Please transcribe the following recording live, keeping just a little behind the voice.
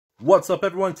What's up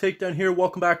everyone, Takedown here.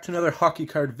 Welcome back to another hockey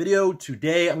card video.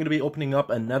 Today I'm going to be opening up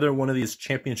another one of these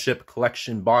championship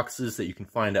collection boxes that you can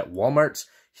find at Walmart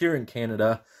here in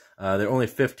Canada. They're only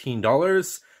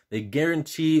 $15. They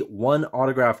guarantee one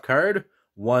autograph card,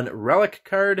 one relic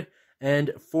card,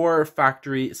 and 4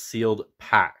 factory sealed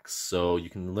packs. So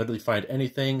you can literally find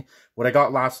anything. What I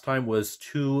got last time was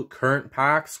 2 current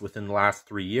packs within the last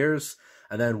 3 years,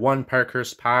 and then 1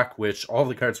 Parkhurst pack, which all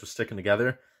the cards were sticking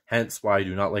together. Hence why I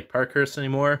do not like Parkhurst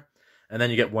anymore. And then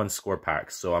you get 1 score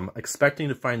pack. So I'm expecting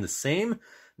to find the same.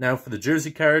 Now for the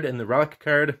jersey card and the relic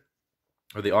card,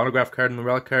 or the autograph card and the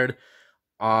relic card,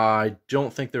 I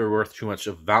don't think they're worth too much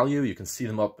of value. You can see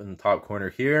them up in the top corner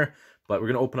here. But we're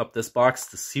going to open up this box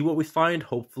to see what we find.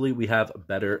 Hopefully we have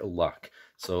better luck.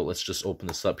 So let's just open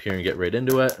this up here and get right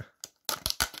into it.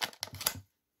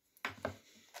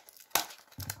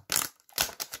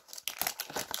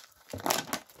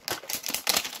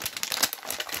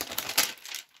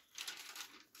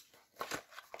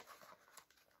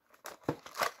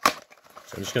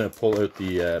 I'm just going to pull out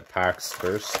the packs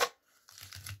first.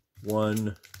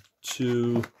 1,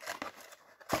 2,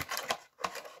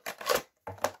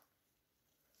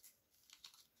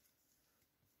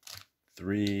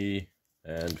 3,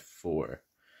 and 4.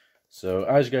 So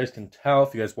as you guys can tell,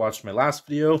 if you guys watched my last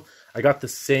video, I got the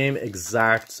same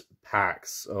exact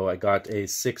packs. So I got a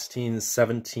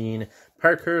 16-17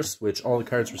 Parkhurst, which all the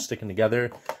cards were sticking together.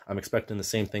 I'm expecting the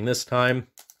same thing this time.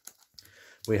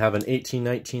 We have an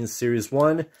 18-19 Series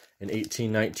 1, an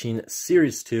 18-19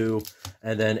 Series 2,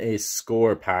 and then a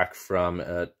score pack from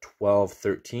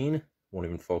 12-13. Won't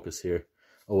even focus here.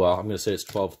 Oh well, I'm going to say it's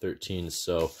 12-13.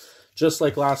 So just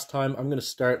like last time, I'm going to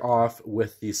start off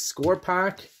with the score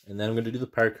pack, and then I'm going to do the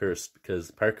Parkhurst,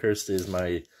 because Parkhurst is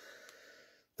the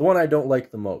one I don't like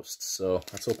the most. So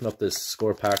let's open up this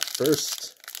score pack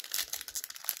first.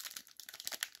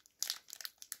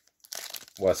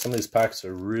 Wow, some of these packs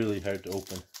are really hard to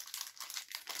open.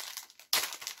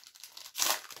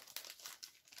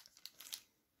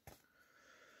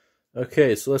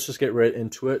 Okay, so let's just get right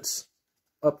into it.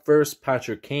 Up first,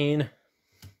 Patrick Kane.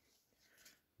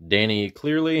 Danny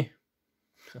Clearly.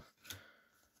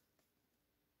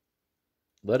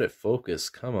 Let it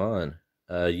focus, come on.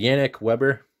 Yannick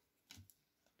Weber.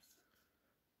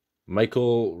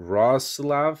 Michael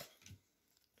Roslav.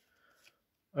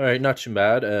 All right, not too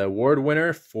bad. Award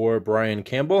winner for Brian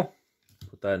Campbell.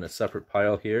 Put that in a separate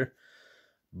pile here.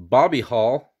 Bobby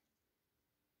Hall,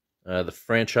 the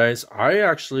franchise. I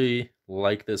actually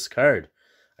like this card.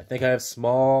 I think I have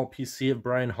small PC of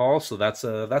Brian Hall, so that's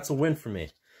a win for me.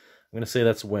 I'm gonna say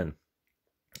that's a win.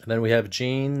 And then we have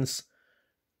James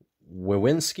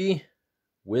Wisinski.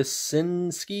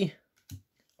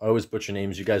 I always butcher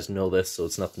names. You guys know this, so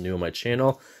it's nothing new on my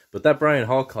channel. But that Brian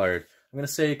Hall card, I'm going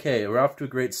to say, okay, we're off to a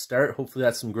great start. Hopefully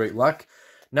that's some great luck.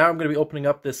 Now I'm going to be opening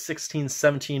up this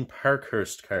 16-17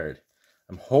 Parkhurst card.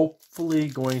 I'm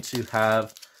hoping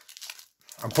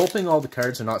all the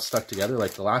cards are not stuck together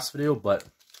like the last video, but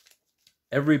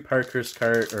every Parkhurst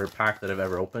card or pack that I've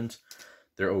ever opened,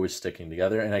 they're always sticking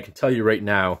together. And I can tell you right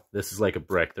now, this is like a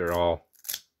brick. They're all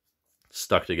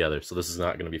stuck together, so this is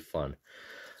not going to be fun.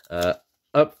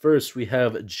 Up first, we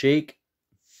have Jake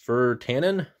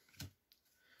Virtanen.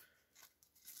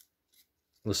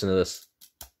 Listen to this.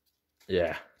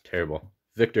 Yeah, terrible.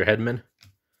 Victor Hedman.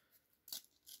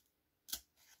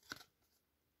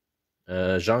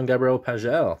 Jean-Gabriel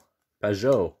Pageau. Why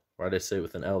did I say it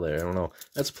with an L there? I don't know.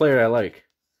 That's a player I like.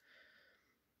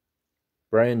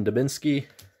 Brian Dubinsky.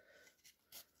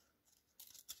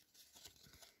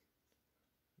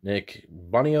 Nick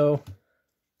Bonio.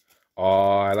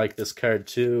 Oh, I like this card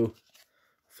too.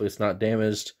 Hopefully it's not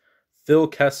damaged. Phil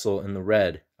Kessel in the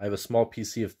red. I have a small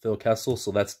PC of Phil Kessel, so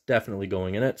that's definitely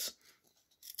going in it.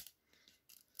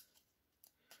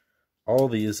 All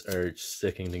these are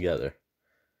sticking together.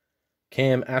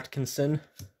 Cam Atkinson.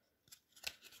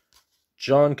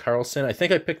 John Carlson. I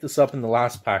think I picked this up in the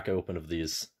last pack I opened of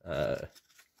these. I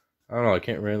don't know, I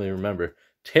can't really remember.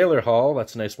 Taylor Hall,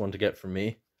 that's a nice one to get for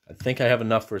me. I think I have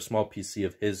enough for a small PC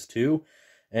of his too.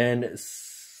 And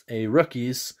a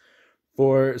rookies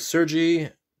for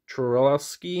Sergei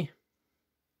Trolsky.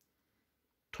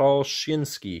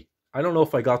 Tolshinsky. I don't know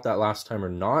if I got that last time or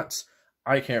not.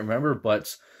 I can't remember,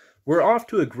 but we're off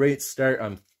to a great start,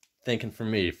 I'm thinking, for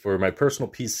me. For my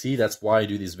personal PC, that's why I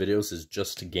do these videos, is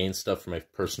just to gain stuff for my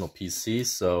personal PC.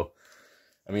 So,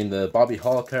 I mean, the Bobby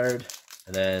Hall card,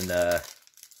 and then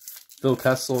Phil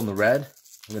Kessel in the red,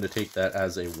 I'm going to take that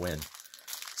as a win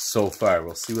so far.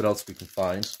 We'll see what else we can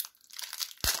find.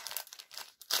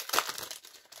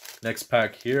 Next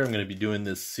pack here, I'm going to be doing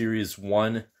this Series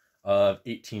 1 of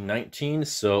 1819.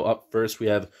 So up first we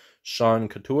have Sean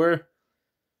Couture.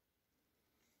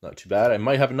 Not too bad. I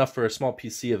might have enough for a small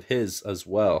PC of his as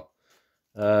well.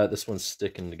 This one's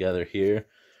sticking together here.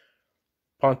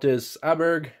 Pontus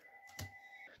Aberg.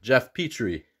 Jeff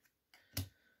Petrie.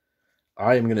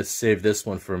 I am going to save this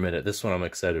one for a minute. This one I'm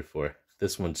excited for.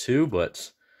 This one too,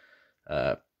 but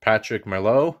Patrick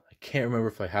Marleau. I can't remember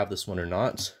if I have this one or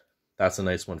not. That's a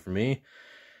nice one for me.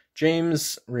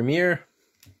 James Remier.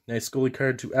 Nice goalie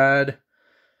card to add.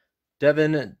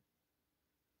 Devin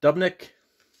Dubnik.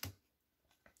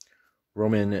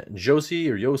 Roman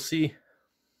Josi.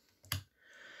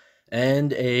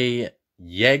 And a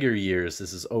Jaeger Years.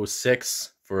 This is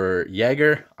 06 for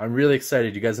Jaeger. I'm really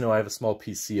excited. You guys know I have a small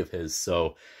PC of his.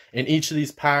 So in each of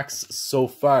these packs so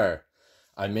far,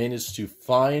 I managed to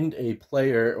find a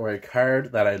player or a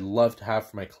card that I'd love to have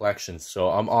for my collection. So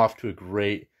I'm off to a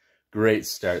great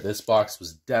start. This box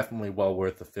was definitely well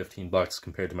worth the 15 bucks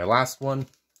compared to my last one.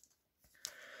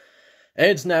 And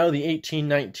it's now the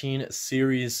 1819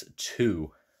 Series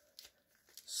 2.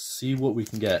 See what we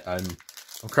can get. I'm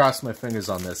crossing my fingers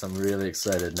on this. I'm really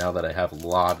excited now that I have a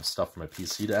lot of stuff for my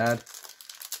PC to add.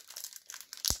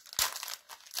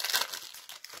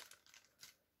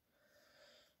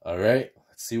 All right,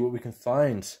 let's see what we can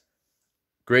find.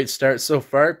 Great start so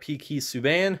far. PK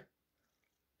Subban.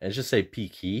 I just say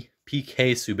PK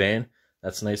Subban.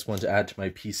 That's a nice one to add to my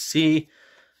PC.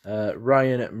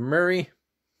 Ryan Murray.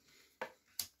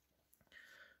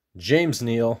 James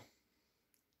Neal.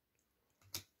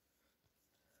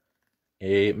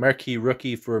 A marquee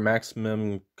rookie for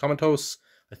Maximum Comatos.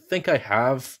 I think I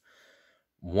have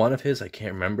one of his. I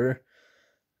can't remember.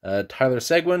 Tyler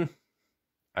Seguin.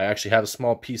 I actually have a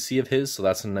small PC of his, so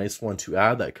that's a nice one to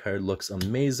add. That card looks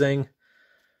amazing.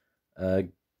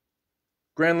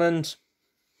 Granlund.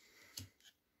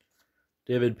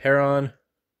 David Perron.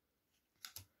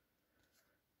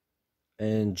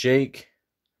 And Jake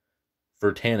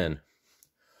Virtanen.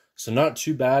 So not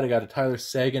too bad. I got a Tyler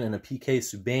Seguin and a PK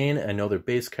Subban. I know they're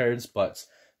base cards, but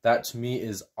that to me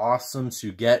is awesome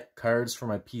to get cards for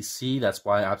my PC. That's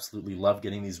why I absolutely love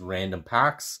getting these random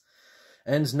packs.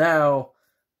 And now,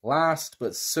 last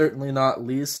but certainly not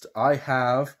least, I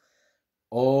have,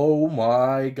 oh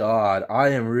my god, I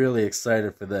am really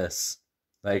excited for this.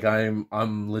 Like, I'm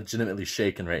legitimately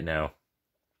shaking right now.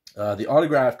 The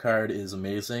autograph card is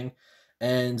amazing.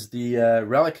 And the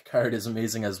relic card is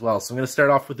amazing as well. So I'm going to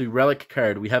start off with the relic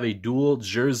card. We have a dual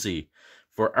jersey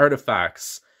for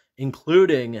artifacts,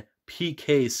 including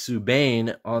PK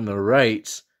Subban on the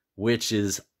right, which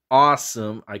is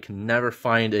awesome. I can never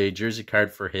find a jersey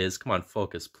card for his. Come on,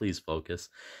 focus. Please focus.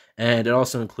 And it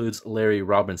also includes Larry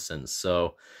Robinson.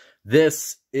 So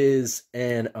this is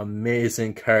an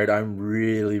amazing card. I'm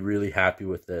really happy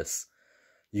with this.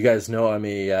 You guys know I'm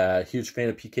a huge fan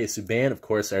of PK Subban. Of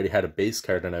course, I already had a base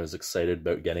card and I was excited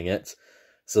about getting it.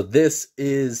 So this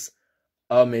is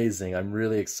amazing. I'm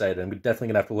really excited. I'm definitely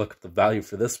going to have to look at the value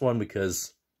for this one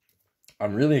because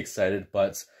I'm really excited.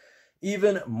 But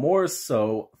even more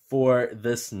so for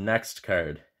this next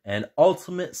card. An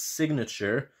Ultimate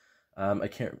Signature. I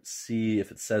can't see if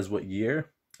it says what year.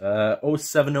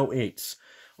 0708.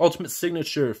 Ultimate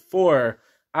Signature for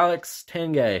Alex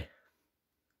Tanguay.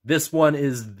 This one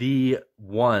is the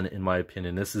one, in my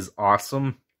opinion. This is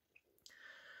awesome.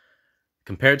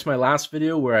 Compared to my last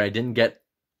video where I didn't get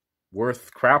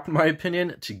worth crap, in my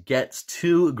opinion, to get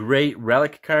two great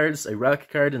relic cards, a relic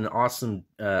card and an awesome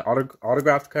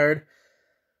autographed card,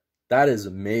 that is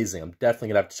amazing. I'm definitely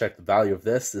going to have to check the value of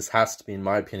this. This has to be, in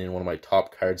my opinion, one of my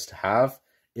top cards to have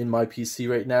in my PC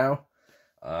right now.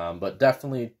 But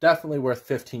definitely worth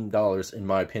 $15 in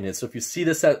my opinion. So if you see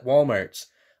this at Walmart,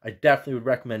 I definitely would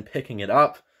recommend picking it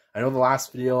up. I know the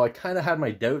last video I kind of had my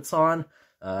doubts on.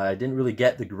 I didn't really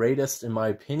get the greatest in my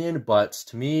opinion, but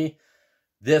to me,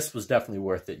 this was definitely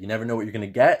worth it. You never know what you're going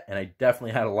to get, and I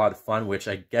definitely had a lot of fun, which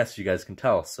I guess you guys can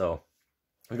tell. So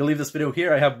I'm going to leave this video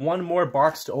here. I have one more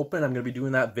box to open. I'm going to be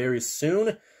doing that very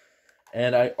soon.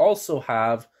 And I also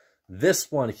have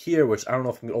this one here, which I don't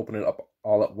know if I'm going to open it up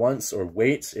all at once or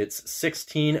wait. It's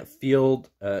 16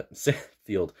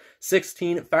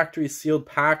 16 factory sealed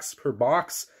packs per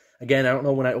box. Again, I don't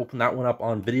know when I open that one up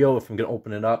on video if I'm going to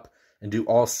open it up and do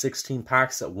all 16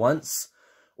 packs at once,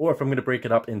 or if I'm going to break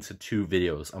it up into 2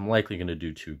 videos. I'm likely going to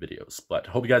do 2 videos, but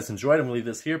I hope you guys enjoyed. I'm going to leave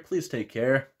this here. Please take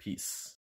care. Peace.